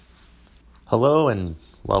Hello and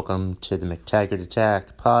welcome to the McTaggart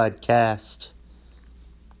Attack podcast.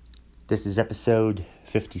 This is episode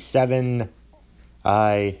 57.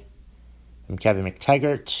 I am Kevin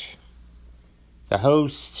McTaggart, the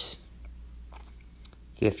host.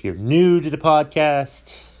 If you're new to the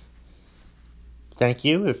podcast, thank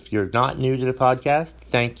you. If you're not new to the podcast,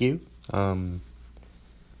 thank you.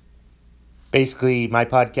 Basically, my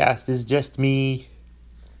podcast is just me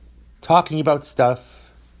talking about stuff.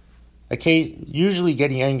 Usually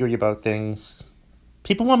getting angry about things.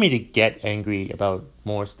 People want me to get angry about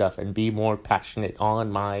more stuff and be more passionate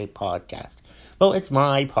on my podcast. Well, it's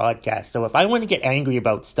my podcast, so if I want to get angry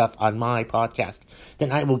about stuff on my podcast,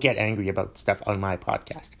 then I will get angry about stuff on my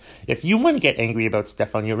podcast. If you want to get angry about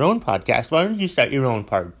stuff on your own podcast, why don't you start your own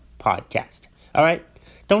podcast? Alright?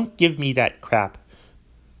 Don't give me that crap.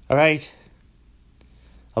 Alright?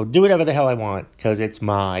 I'll do whatever the hell I want, because it's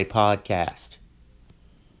my podcast.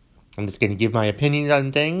 I'm just going to give my opinions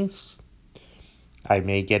on things. I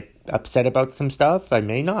may get upset about some stuff. I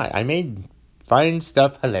may not. I may find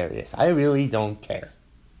stuff hilarious. I really don't care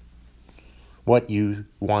what you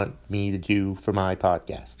want me to do for my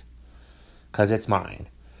podcast, because it's mine.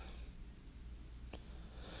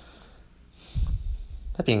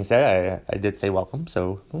 That being said, I did say welcome,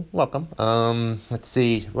 so welcome. Let's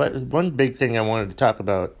see. One big thing I wanted to talk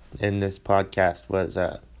about in this podcast was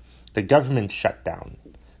the government shutdown.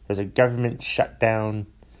 There's a government shutdown.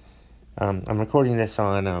 I'm recording this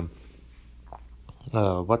on,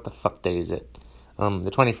 what the fuck day is it?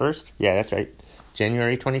 The 21st? Yeah, that's right.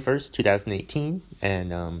 January 21st, 2018.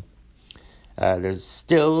 And there's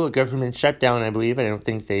still a government shutdown, I believe. I don't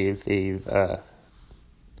think they've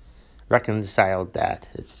reconciled that.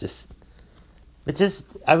 It's just,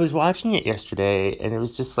 I was watching it yesterday, and it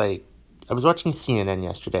was just like, I was watching CNN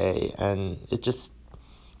yesterday, and it just,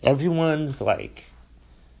 everyone's like,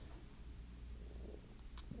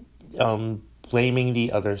 blaming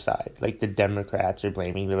the other side. Like, the Democrats are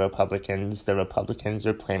blaming the Republicans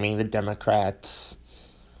are blaming the Democrats.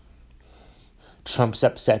 Trump's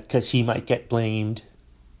upset because he might get blamed.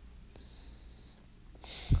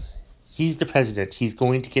 He's the president. He's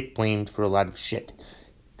going to get blamed for a lot of shit.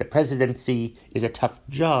 The presidency is a tough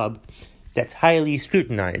job that's highly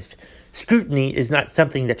scrutinized. Scrutiny is not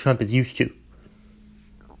something that Trump is used to.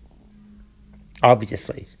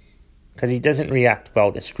 Obviously. Because he doesn't react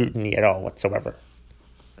well to scrutiny at all whatsoever.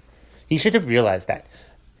 He should have realized that.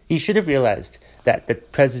 He should have realized that the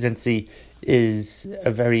presidency is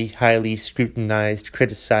a very highly scrutinized,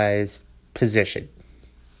 criticized position.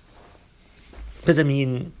 Because, I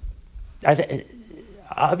mean,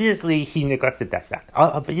 obviously he neglected that fact.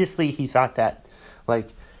 Obviously he thought that, like,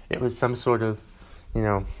 it was some sort of,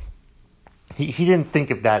 He didn't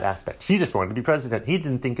think of that aspect. He just wanted to be president. He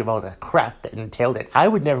didn't think of all the crap that entailed it. I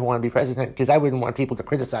would never want to be president because I wouldn't want people to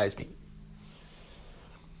criticize me.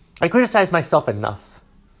 I criticize myself enough.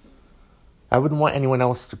 I wouldn't want anyone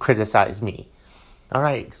else to criticize me. All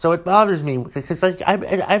right, so it bothers me because like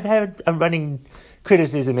I've had a running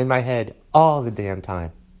criticism in my head all the damn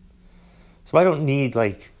time. So I don't need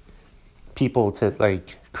like people to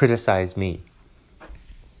like criticize me.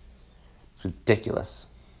 It's ridiculous.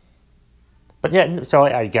 But yeah, so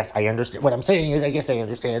I guess I understand. What I'm saying is, I guess I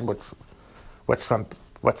understand what Trump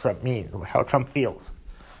means, how Trump feels.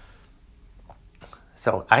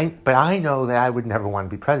 So but I know that I would never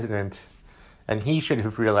want to be president, and he should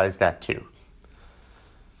have realized that too.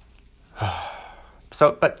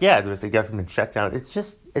 So, but yeah, there was a government shutdown. It's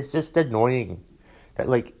just annoying that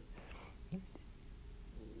like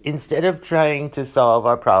instead of trying to solve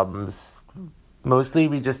our problems, mostly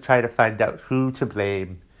we just try to find out who to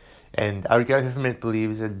blame. And our government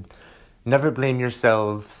believes in never blame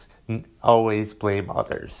yourselves, always blame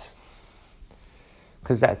others.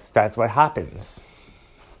 Because that's what happens.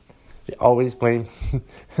 They always blame,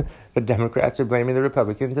 the Democrats are blaming the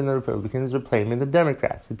Republicans, and the Republicans are blaming the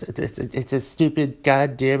Democrats. It's a stupid,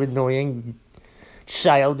 goddamn, annoying,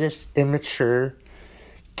 childish, immature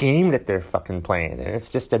game that they're fucking playing. And it's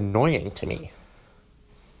just annoying to me.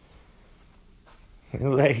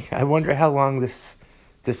 Like, I wonder how long this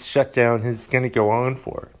shutdown is going to go on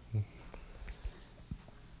for.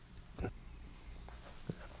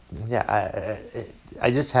 Yeah,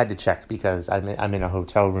 I just had to check because I'm in a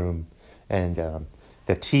hotel room and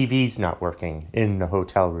the TV's not working in the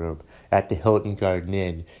hotel room at the Hilton Garden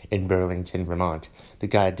Inn in Burlington, Vermont. The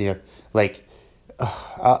goddamn, like,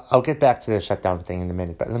 I'll get back to the shutdown thing in a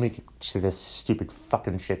minute, but let me get to this stupid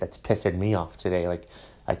fucking shit that's pissing me off today. Like,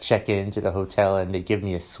 I check into the hotel and they give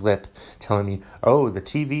me a slip telling me, oh, the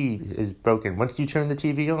TV is broken. Once you turn the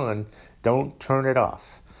TV on, don't turn it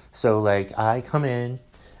off. So, like, I come in,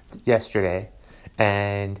 yesterday,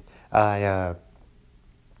 and I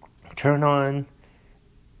turn on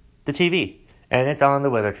the TV, and it's on the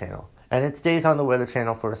Weather Channel. And it stays on the Weather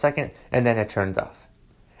Channel for a second, and then it turns off.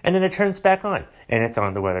 And then it turns back on, and it's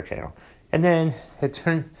on the Weather Channel. And then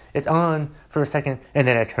it's on for a second, and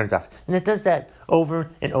then it turns off. And it does that over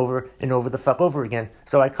and over and over the fuck over again.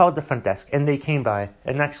 So I called the front desk, and they came by,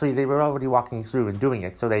 and actually they were already walking through and doing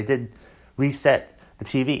it. So they did reset the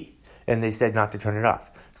TV, and they said not to turn it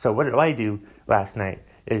off. So what did I do last night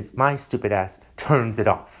is my stupid ass turns it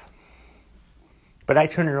off. But I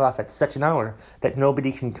turned it off at such an hour that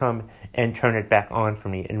nobody can come and turn it back on for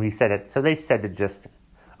me and reset it. So they said to just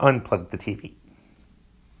unplug the TV.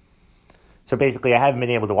 So basically, I haven't been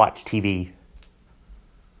able to watch TV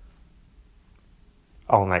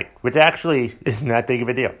all night, which actually isn't that big of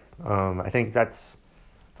a deal. I think that's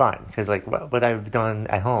fine, because like what I've done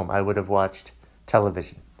at home, I would have watched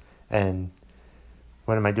television. And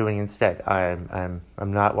what am I doing instead? I'm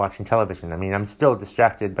not watching television. I mean, I'm still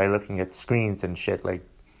distracted by looking at screens and shit like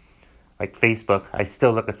Facebook. I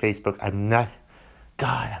still look at Facebook. I'm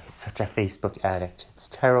such a Facebook addict. It's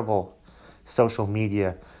terrible. Social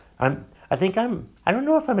media. I don't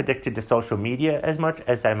know if I'm addicted to social media as much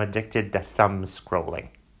as I'm addicted to thumb scrolling.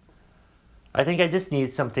 I think I just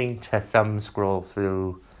need something to thumb scroll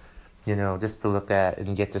through, just to look at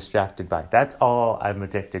and get distracted by. That's all I'm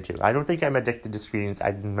addicted to. I don't think I'm addicted to screens.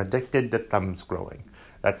 I'm addicted to thumb scrolling.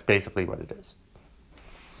 That's basically what it is.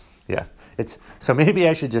 Yeah. So maybe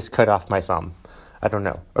I should just cut off my thumb. I don't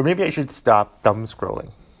know. Or maybe I should stop thumb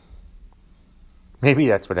scrolling. Maybe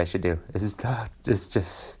that's what I should do. Stop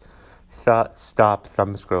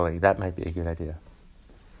thumb scrolling. That might be a good idea.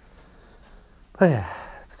 But yeah.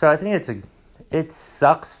 So I think it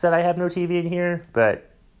sucks that I have no TV in here,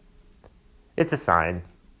 but it's a sign.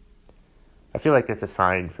 I feel like it's a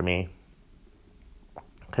sign for me.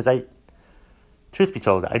 Because truth be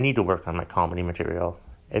told, I need to work on my comedy material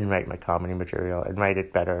and write my comedy material and write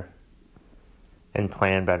it better and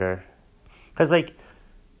plan better. Because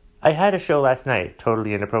I had a show last night,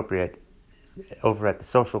 Totally Inappropriate, over at the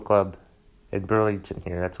Social Club in Burlington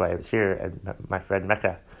here. That's why I was here, and my friend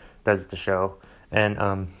Mecca does the show. And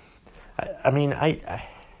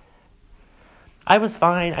I was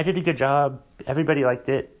fine. I did a good job. Everybody liked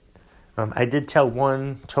it. I did tell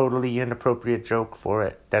one totally inappropriate joke for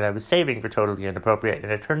it that I was saving for Totally Inappropriate,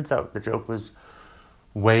 and it turns out the joke was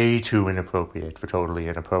way too inappropriate for Totally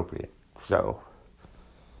Inappropriate. So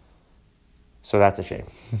that's a shame.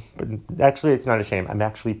 But actually, it's not a shame. I'm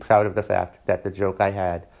actually proud of the fact that the joke I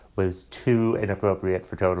had was too inappropriate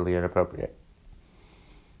for Totally Inappropriate.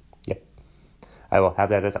 Yep. I will have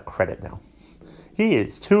that as a credit now. He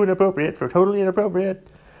is too inappropriate for Totally Inappropriate.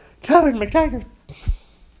 Kevin McTaggart.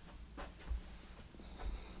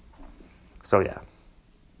 So yeah.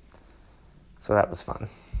 So that was fun.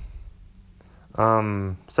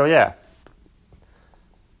 So yeah.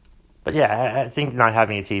 But yeah, I think not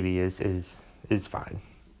having a TV is fine.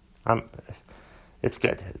 It's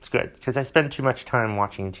good. It's good. Because I spend too much time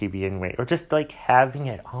watching TV anyway. Or just having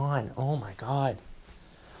it on. Oh my god.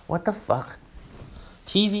 What the fuck?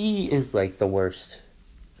 TV is the worst,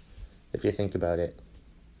 if you think about it.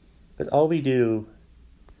 Because all we do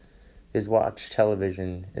is watch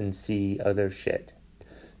television and see other shit.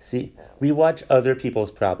 We watch other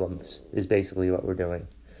people's problems, is basically what we're doing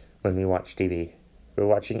when we watch TV. We're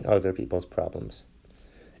watching other people's problems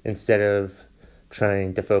instead of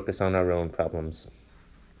trying to focus on our own problems.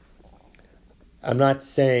 I'm not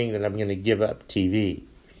saying that I'm going to give up TV.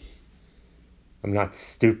 I'm not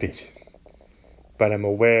stupid. But I'm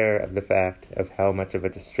aware of the fact of how much of a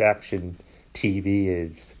distraction TV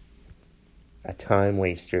is. A time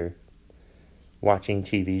waster. Watching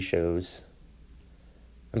TV shows.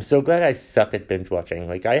 I'm so glad I suck at binge watching.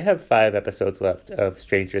 I have 5 episodes left of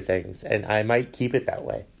Stranger Things, and I might keep it that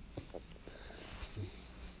way.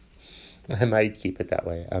 I'm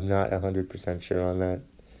not 100% sure on that.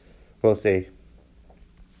 We'll see.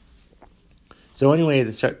 So anyway,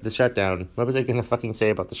 the shutdown. What was I going to fucking say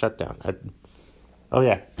about the shutdown? Oh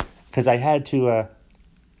yeah, because I had to,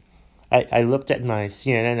 I looked at my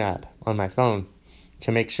CNN app on my phone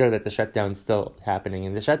to make sure that the shutdown's still happening,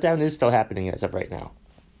 and the shutdown is still happening as of right now.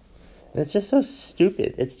 And it's just so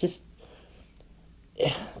stupid. It's just,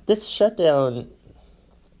 this shutdown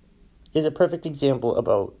is a perfect example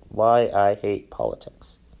about why I hate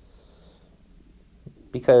politics.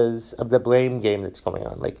 Because of the blame game that's going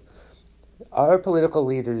on. Our political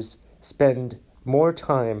leaders spend more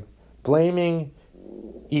time blaming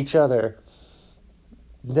each other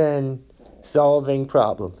than solving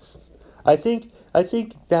problems. I think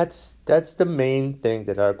that's the main thing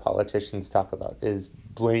that our politicians talk about, is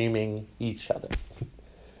blaming each other.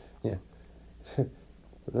 Yeah.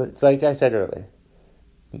 It's like I said earlier.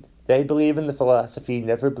 They believe in the philosophy,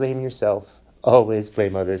 never blame yourself, always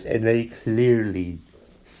blame others. And they clearly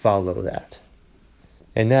follow that.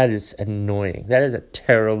 And that is annoying. That is a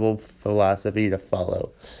terrible philosophy to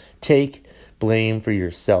follow. Take blame for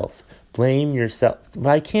yourself. Blame yourself.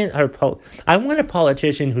 Why can't I want a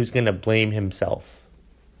politician who's going to blame himself.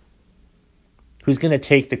 Who's going to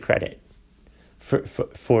take the credit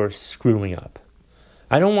for screwing up.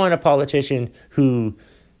 I don't want a politician who,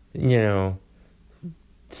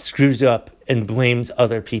 screws up and blames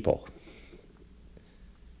other people.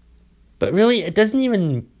 But really, it doesn't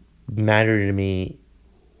even matter to me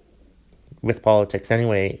with politics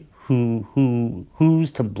anyway,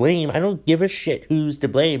 who's to blame. I don't give a shit who's to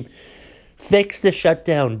blame. Fix the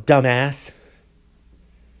shutdown, dumbass.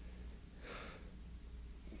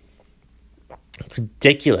 It's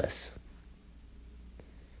ridiculous.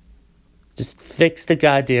 Just fix the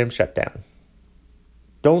goddamn shutdown.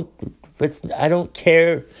 I don't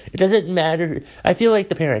care. It doesn't matter. I feel like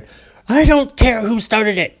the parent. I don't care who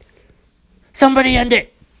started it. Somebody end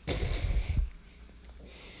it.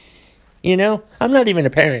 I'm not even a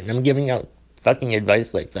parent. I'm giving out fucking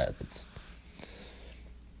advice like that. It's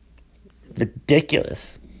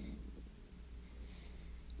ridiculous.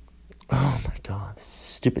 Oh my God.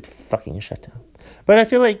 Stupid fucking shutdown. But I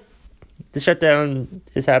feel like the shutdown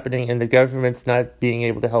is happening and the government's not being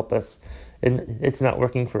able to help us. And it's not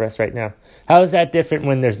working for us right now. How is that different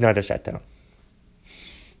when there's not a shutdown?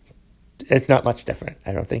 It's not much different.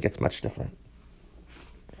 I don't think it's much different.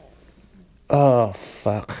 Oh,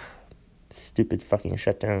 fuck. Stupid fucking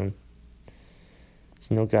shutdown. There's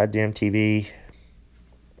no goddamn TV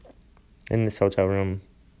in this hotel room.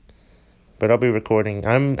 But I'll be recording.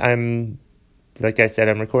 I'm like I said,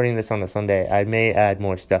 I'm recording this on a Sunday. I may add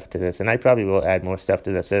more stuff to this, and I probably will add more stuff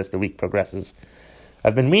to this as the week progresses.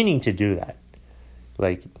 I've been meaning to do that.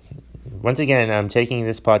 Once again, I'm taking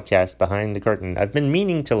this podcast behind the curtain. I've been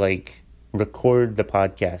meaning to, record the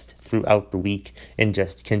podcast throughout the week and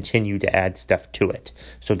just continue to add stuff to it.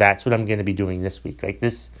 So that's what I'm going to be doing this week.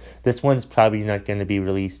 This one's probably not going to be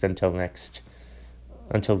released until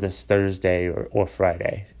this Thursday or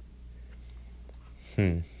Friday.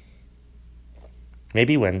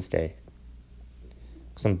 Maybe Wednesday.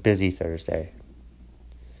 'Cause I'm busy Thursday.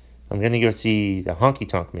 I'm going to go see the Honky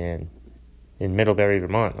Tonk Man in Middlebury,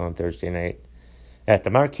 Vermont on Thursday night at the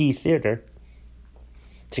Marquee Theater.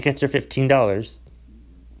 Tickets are $15.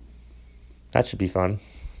 That should be fun.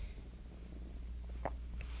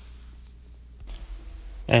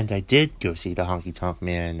 And I did go see the Honky Tonk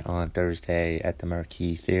Man on Thursday at the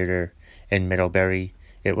Marquee Theater in Middlebury.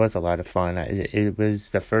 It was a lot of fun. It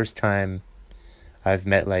was the first time I've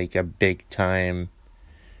met a big time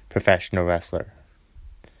professional wrestler.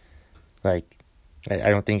 I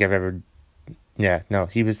don't think I've ever... Yeah, no,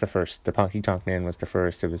 he was the first. The Honky Tonk Man was the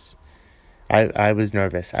first. I was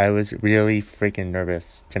nervous. I was really freaking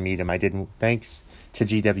nervous to meet him. Thanks to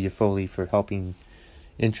GW Foley for helping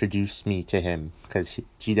introduce me to him, because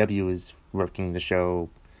GW was working the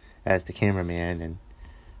show as the cameraman, and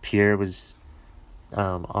Pierre was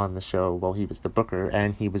on the show. Well, he was the booker,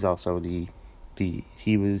 and he was also he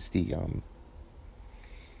was the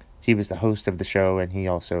host of the show, and he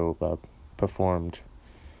also performed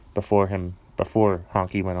before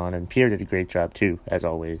Honky went on, and Pierre did a great job too, as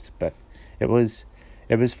always. But it was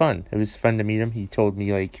fun. It was fun to meet him. He told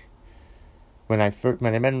me when I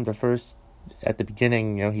met him at the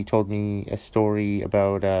beginning, he told me a story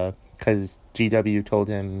about because GW told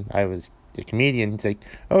him I was a comedian. He's like,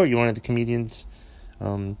 "Oh, you're one of the comedians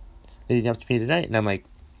leading up to me tonight," and I'm like,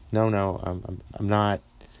 "No, I'm not."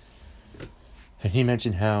 And he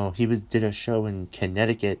mentioned how he did a show in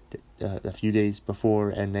Connecticut a few days before,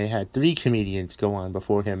 and they had 3 comedians go on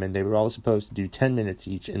before him, and they were all supposed to do 10 minutes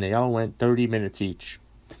each, and they all went 30 minutes each.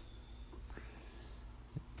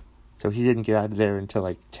 So he didn't get out of there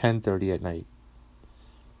until 10:30 at night.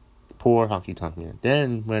 Poor Honky Tonk Man.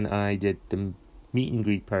 Then when I did the meet and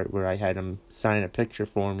greet part where I had him sign a picture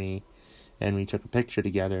for me, and we took a picture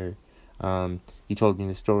together, he told me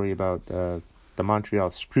the story about the Montreal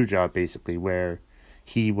Screwjob, basically, where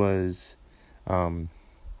he was there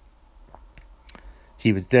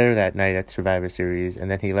that night at Survivor Series, and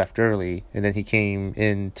then he left early, and then he came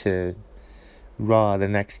into Raw the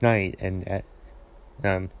next night and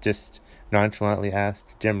just nonchalantly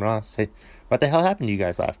asked Jim Ross, "Hey, what the hell happened to you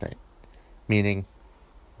guys last night?" Meaning,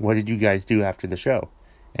 what did you guys do after the show?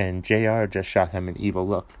 And JR just shot him an evil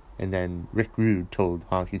look, and then Rick Rude told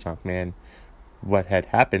Honky Tonk Man what had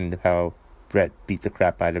happened, how Brett beat the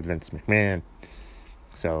crap out of Vince McMahon.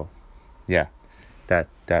 So, yeah,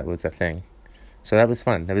 that was a thing. So that was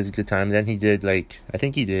fun. That was a good time. Then he did I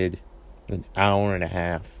think he did an hour and a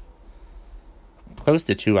half, close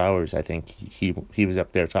to 2 hours. I think he was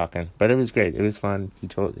up there talking, but it was great. It was fun.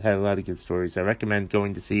 Had a lot of good stories. I recommend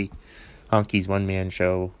going to see Honky's one-man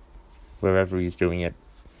show wherever he's doing it.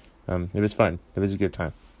 It was fun. It was a good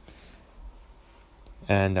time.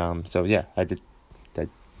 And so yeah, I did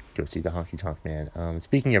go see the Honky Tonk Man.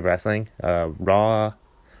 Speaking of wrestling, Raw's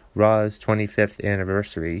 25th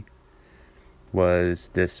anniversary was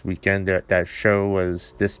this weekend. That show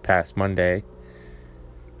was this past Monday.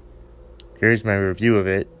 Here's my review of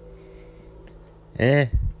it.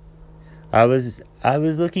 I was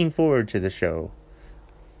looking forward to the show.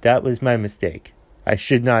 That was my mistake. I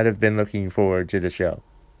should not have been looking forward to the show.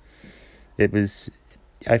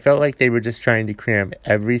 I felt like they were just trying to cram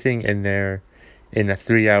everything in there in a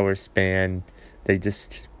 3-hour span. They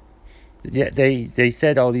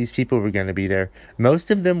said all these people were going to be there.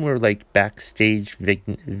 Most of them were like backstage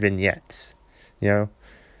vignettes,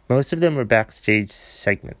 Most of them were backstage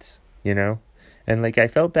segments, And I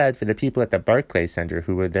felt bad for the people at the Barclays Center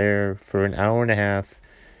who were there for an hour and a half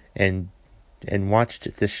and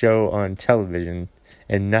watched the show on television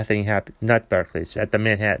and nothing happened. Not Barclays, at the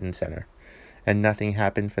Manhattan Center. And nothing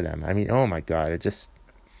happened for them. I mean, oh my God,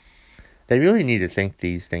 they really need to think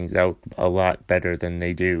these things out a lot better than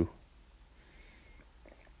they do.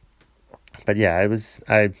 But yeah,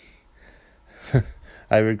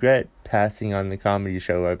 I regret passing on the comedy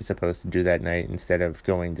show I was supposed to do that night instead of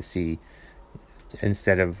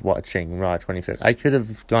watching Raw 25th. I could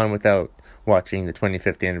have gone without watching the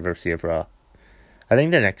 25th anniversary of Raw. I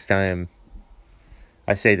think the next time,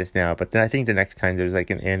 I say this now, but then I think the next time there's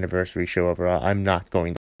an anniversary show of Raw, I'm not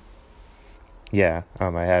going to. Yeah, I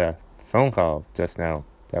had a phone call just now.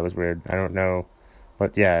 That was weird. I don't know.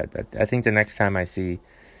 But yeah, I think the next time I see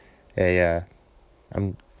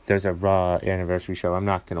there's a Raw anniversary show, I'm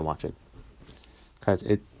not going to watch it. Because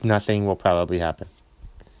nothing will probably happen.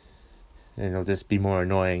 And it'll just be more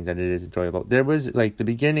annoying than it is enjoyable. There was, the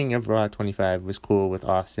beginning of Raw 25 was cool with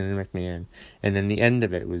Austin and McMahon. And then the end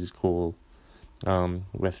of it was cool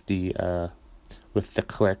with the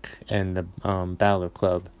Clique and the Balor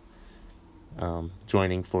Club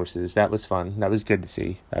joining forces. That was fun. That was good to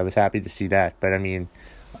see. I was happy to see that. But, I mean,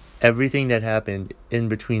 everything that happened in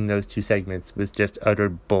between those two segments was just utter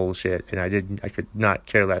bullshit. And I could not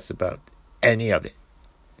care less about any of it.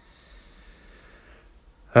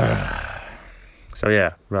 So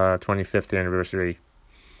yeah, Raw 25th anniversary.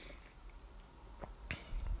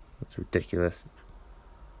 It's ridiculous.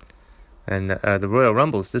 And the Royal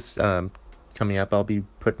Rumbles, this coming up, I'll be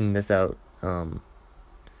putting this out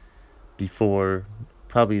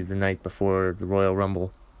probably the night before the Royal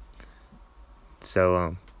Rumble.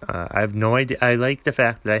 So I have no idea. I like the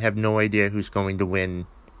fact that I have no idea who's going to win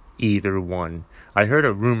either one. I heard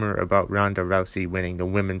a rumor about Ronda Rousey winning the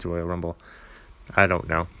Women's Royal Rumble. I don't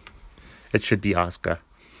know. It should be Asuka.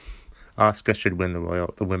 Asuka should win the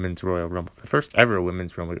Women's Royal Rumble. The first ever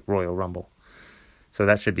Women's Royal Rumble. So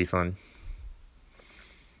that should be fun.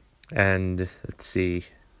 And let's see.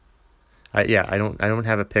 I don't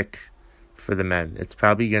have a pick for the men. It's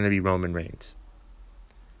probably going to be Roman Reigns.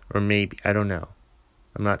 Or maybe, I don't know.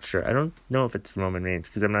 I'm not sure. I don't know if it's Roman Reigns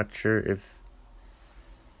because I'm not sure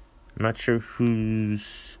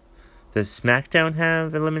who's... Does SmackDown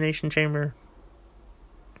have Elimination Chamber?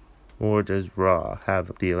 Or does Raw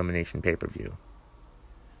have the Elimination Pay-Per-View?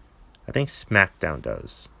 I think SmackDown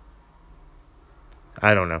does.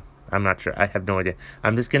 I don't know. I'm not sure. I have no idea.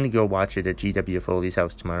 I'm just going to go watch it at GW Foley's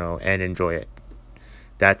house tomorrow and enjoy it.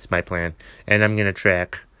 That's my plan. And I'm going to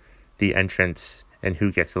track the entrance and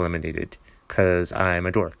who gets eliminated. Because I'm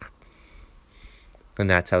a dork. And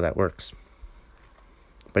that's how that works.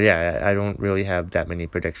 But yeah, I don't really have that many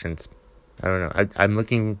predictions. I don't know.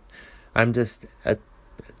 I'm just...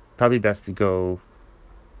 probably best to go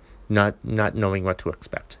not knowing what to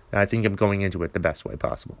expect. I think I'm going into it the best way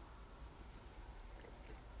possible.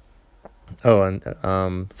 Oh, and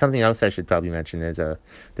something else I should probably mention is the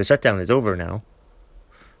shutdown is over now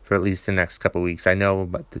for at least the next couple weeks. I know,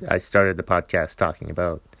 but I started the podcast talking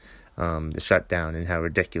about the shutdown and how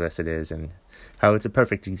ridiculous it is and how it's a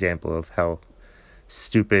perfect example of how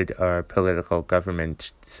stupid our political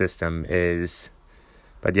government system is.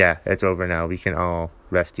 But yeah, it's over now. We can all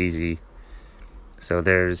rest easy. So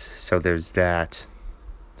there's that.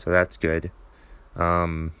 So that's good.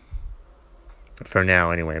 For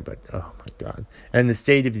now anyway, but oh my God. And the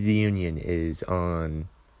State of the Union is on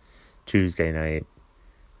Tuesday night.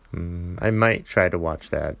 I might try to watch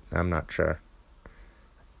that. I'm not sure.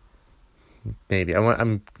 maybe I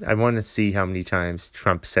want to see how many times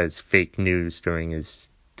Trump says fake news during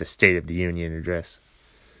the State of the Union address.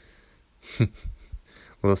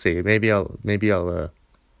 We'll see. Maybe I'll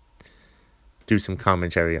do some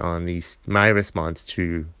commentary on my response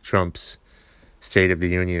to Trump's State of the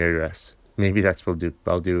Union address. Maybe that's what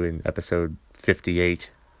I'll do in episode 58.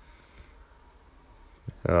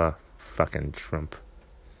 Fucking Trump.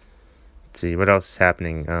 Let's see what else is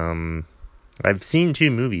happening. I've seen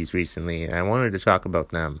 2 movies recently, and I wanted to talk about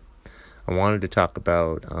them. I wanted to talk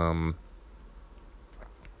about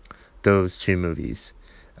those 2 movies.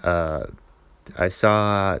 I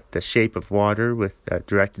saw The Shape of Water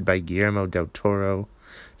directed by Guillermo del Toro.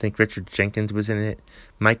 I think Richard Jenkins was in it.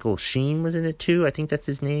 Michael Sheen was in it too. I think that's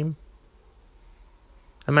his name.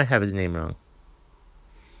 I might have his name wrong.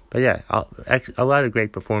 But yeah, a lot of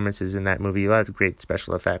great performances in that movie. A lot of great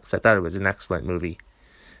special effects. I thought it was an excellent movie.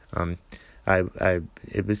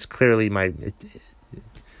 It was clearly and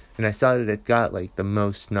I saw that it got like the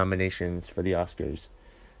most nominations for the Oscars.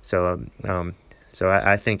 So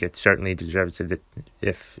I think it certainly deserves it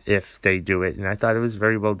if they do it. And I thought it was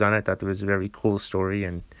very well done. I thought it was a very cool story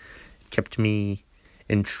and it kept me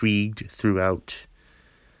intrigued throughout.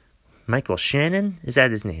 Michael Shannon? Is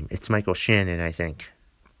that his name? It's Michael Shannon, I think.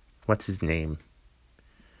 What's his name?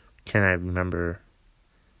 Can I remember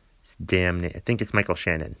his damn name? I think it's Michael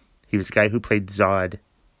Shannon. He was the guy who played Zod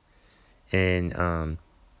in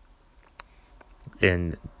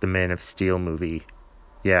the Man of Steel movie.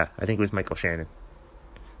 Yeah, I think it was Michael Shannon.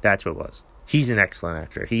 That's what it was. He's an excellent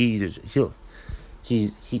actor. He's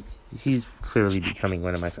clearly becoming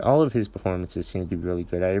one of my. All of his performances seem to be really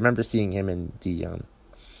good. I remember seeing him in the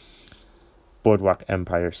Boardwalk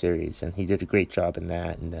Empire series, and he did a great job in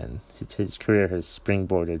that. And then his career has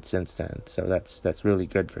springboarded since then. So that's really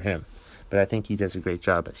good for him. But I think he does a great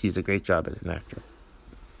job. He's a great job as an actor.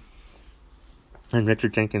 And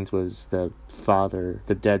Richard Jenkins was the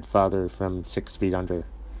dead father from 6 Feet Under,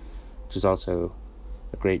 which is also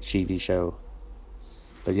a great TV show.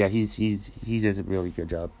 But yeah, he does a really good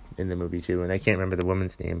job in the movie too. And I can't remember the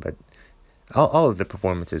woman's name, but all of the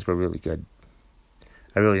performances were really good.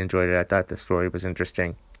 I really enjoyed it. I thought the story was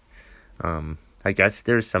interesting. I guess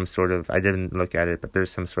there's some sort of, I didn't look at it, but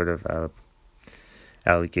there's some sort of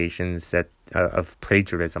allegations of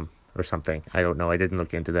plagiarism or something. I don't know. I didn't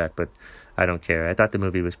look into that, but I don't care. I thought the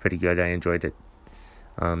movie was pretty good. I enjoyed it.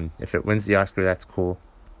 If it wins the Oscar, that's cool.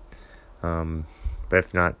 But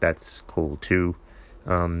if not, that's cool too.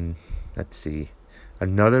 Let's see.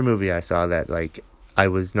 Another movie I saw that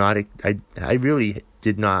I really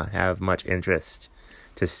did not have much interest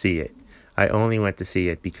to see it. I only went to see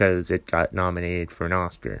it because it got nominated for an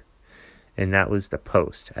Oscar. And that was The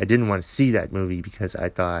Post. I didn't want to see that movie because I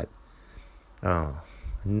thought, a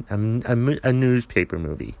newspaper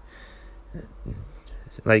movie.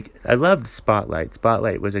 I loved Spotlight.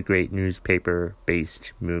 Spotlight was a great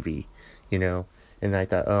newspaper-based movie, And I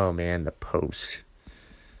thought, oh man, The Post.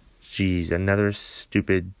 Jeez, another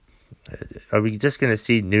stupid. Are we just going to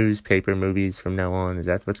see newspaper movies from now on? Is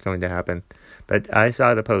that what's going to happen? But I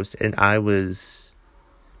saw The Post, and I was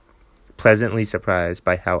pleasantly surprised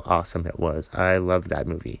by how awesome it was. I loved that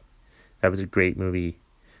movie. That was a great movie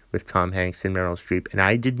with Tom Hanks and Meryl Streep. And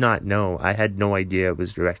I had no idea it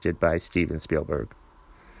was directed by Steven Spielberg.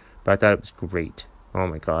 But I thought it was great. Oh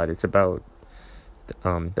my God, it's about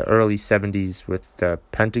the early 70s with the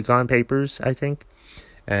Pentagon Papers, I think.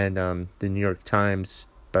 And the New York Times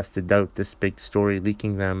busted out this big story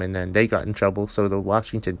leaking them, and then they got in trouble. So the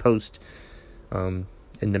Washington Post, in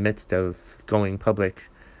the midst of going public,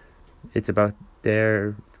 it's about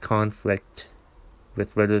their conflict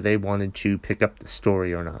with whether they wanted to pick up the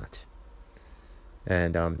story or not.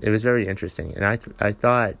 And it was very interesting. And I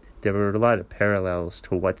thought there were a lot of parallels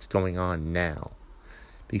to what's going on now.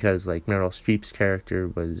 Because Meryl Streep's character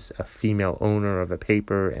was a female owner of a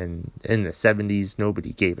paper, and in the 70s,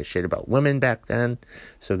 nobody gave a shit about women back then.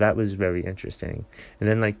 So that was very interesting. And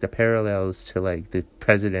then the parallels to the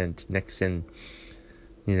President Nixon,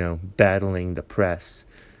 battling the press,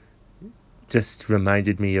 just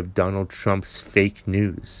reminded me of Donald Trump's fake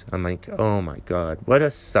news. I'm like, oh my God, what a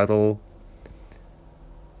subtle.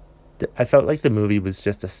 I felt like the movie was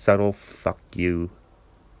just a subtle fuck you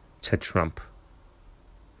to Trump.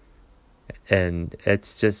 And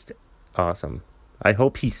it's just awesome. I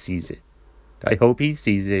hope he sees it.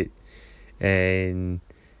 And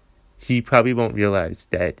he probably won't realize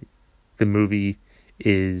that the movie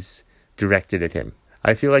is directed at him.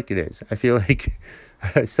 I feel like it is. I feel like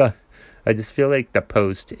I just feel like The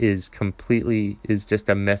Post is just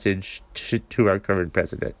a message to our current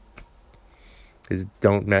president. Is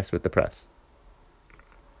don't mess with the press.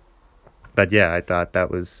 But yeah, I thought that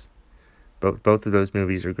was both of those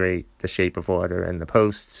movies are great. The Shape of Water and The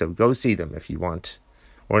Post. So go see them if you want,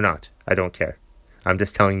 or not. I don't care. I'm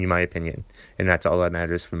just telling you my opinion, and that's all that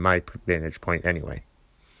matters from my vantage point anyway.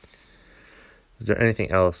 Is there anything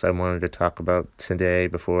else I wanted to talk about today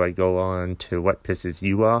before I go on to what pisses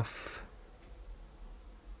you off?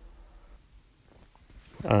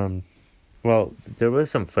 Well, there was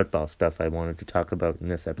some football stuff I wanted to talk about in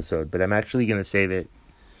this episode, but I'm actually going to save it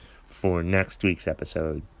for next week's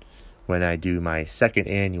episode when I do my second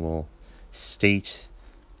annual State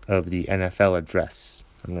of the NFL address.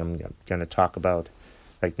 I'm going to talk about,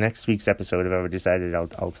 like next week's episode, I've already decided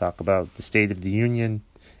I'll talk about the State of the Union,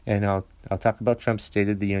 and I'll talk about Trump's State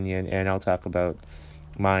of the Union, and I'll talk about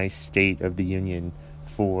my State of the Union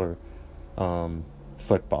for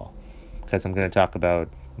football, because I'm going to talk about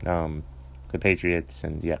the Patriots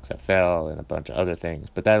and the XFL and a bunch of other things.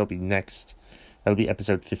 But that'll be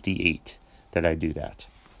episode 58 that I do that.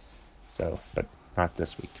 So, but not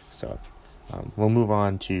this week. So, we'll move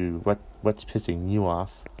on to what's pissing you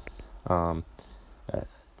off.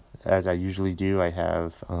 As I usually do, I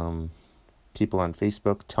have people on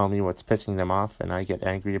Facebook tell me what's pissing them off, and I get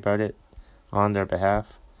angry about it on their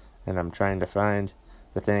behalf. And I'm trying to find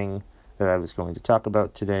the thing that I was going to talk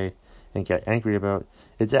about today and get angry about.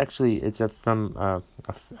 It's from a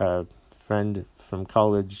friend from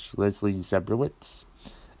college, Leslie Zebrowitz,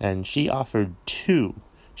 and she offered two.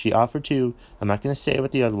 I'm not going to say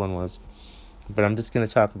what the other one was, but I'm just going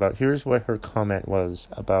to talk about. Here's what her comment was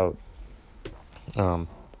about.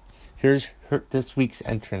 Here's this week's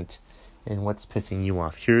entrant in what's pissing you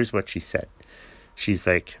off. Here's what she said. She's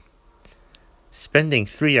like, spending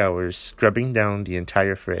 3 hours scrubbing down the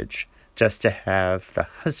entire fridge just to have the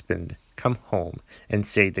husband come home and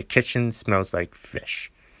say the kitchen smells like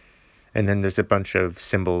fish. And then there's a bunch of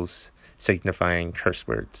symbols signifying curse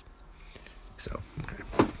words. So, okay.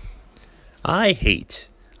 I hate,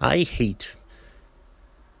 when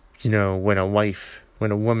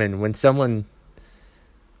someone,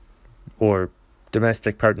 or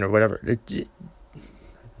domestic partner, whatever.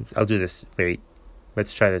 I'll do this. Wait.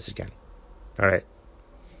 Let's try this again. All right.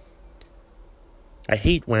 I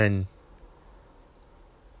hate when,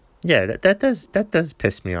 yeah, that does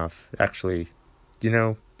piss me off, actually.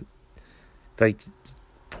 Like,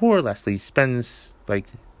 poor Leslie spends, like,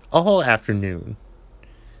 all afternoon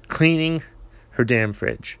cleaning her damn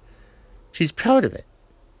fridge. She's proud of it.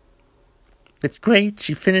 It's great.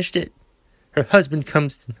 She finished it. Her husband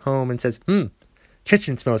comes home and says,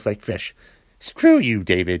 kitchen smells like fish. Screw you,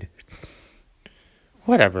 David.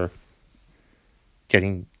 Whatever.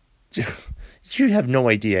 You have no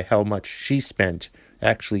idea how much she spent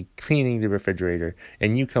actually cleaning the refrigerator,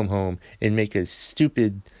 and you come home and make a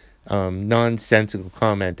stupid, nonsensical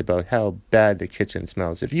comment about how bad the kitchen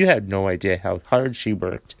smells. If you had no idea how hard she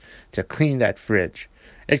worked to clean that fridge,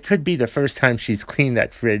 it could be the first time she's cleaned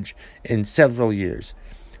that fridge in several years.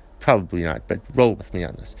 Probably not, but roll with me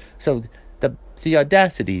on this. So the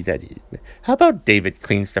audacity how about David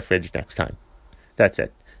cleans the fridge next time? That's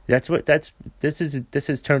it. This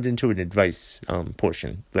has turned into an advice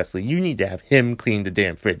portion, Leslie. You need to have him clean the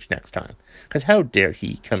damn fridge next time. Because how dare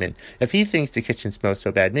he come in? If he thinks the kitchen smells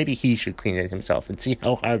so bad, maybe he should clean it himself and see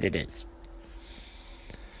how hard it is.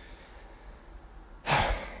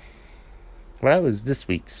 Well, that was this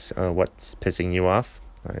week's What's Pissing You Off.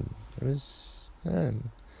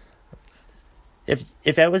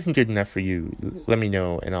 If that wasn't good enough for you, let me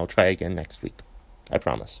know, and I'll try again next week. I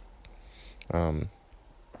promise.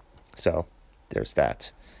 So, there's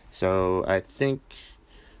that. So, I think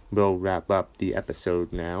we'll wrap up the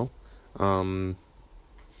episode now.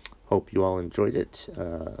 Hope you all enjoyed it.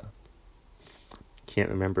 Can't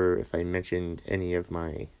remember if I mentioned any of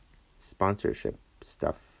my sponsorship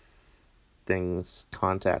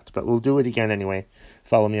contact, but we'll do it again anyway.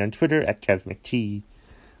 Follow me on Twitter at KevMcT.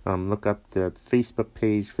 Look up the Facebook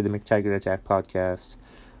page for the McTaggart Attack Podcast.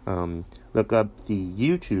 Look up the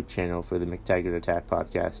YouTube channel for the McTaggart Attack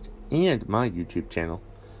Podcast and my YouTube channel.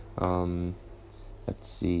 Let's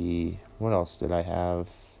see, what else did I have?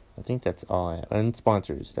 I think that's all I have. And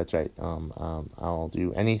sponsors, that's right. I'll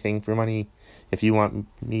do anything for money. If you want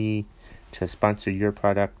me to sponsor your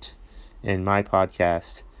product in my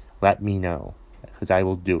podcast, let me know, because I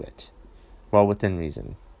will do it. Well, within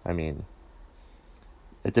reason. I mean,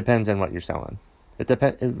 it depends on what you're selling.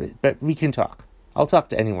 But we can talk. I'll talk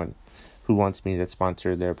to anyone who wants me to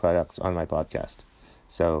sponsor their products on my podcast.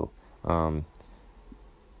 So,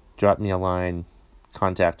 drop me a line,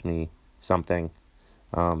 contact me, something.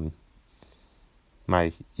 My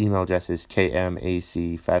My email address is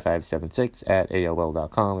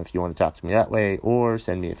kmac5576@aol.com if you want to talk to me that way, or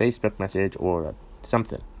send me a Facebook message or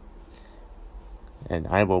something. And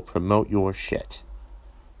I will promote your shit.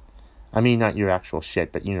 I mean, not your actual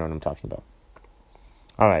shit, but you know what I'm talking about.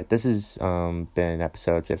 Alright, this has been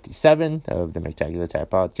episode 57 of the Rectangular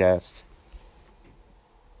Type Podcast.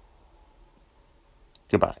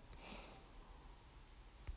 Goodbye.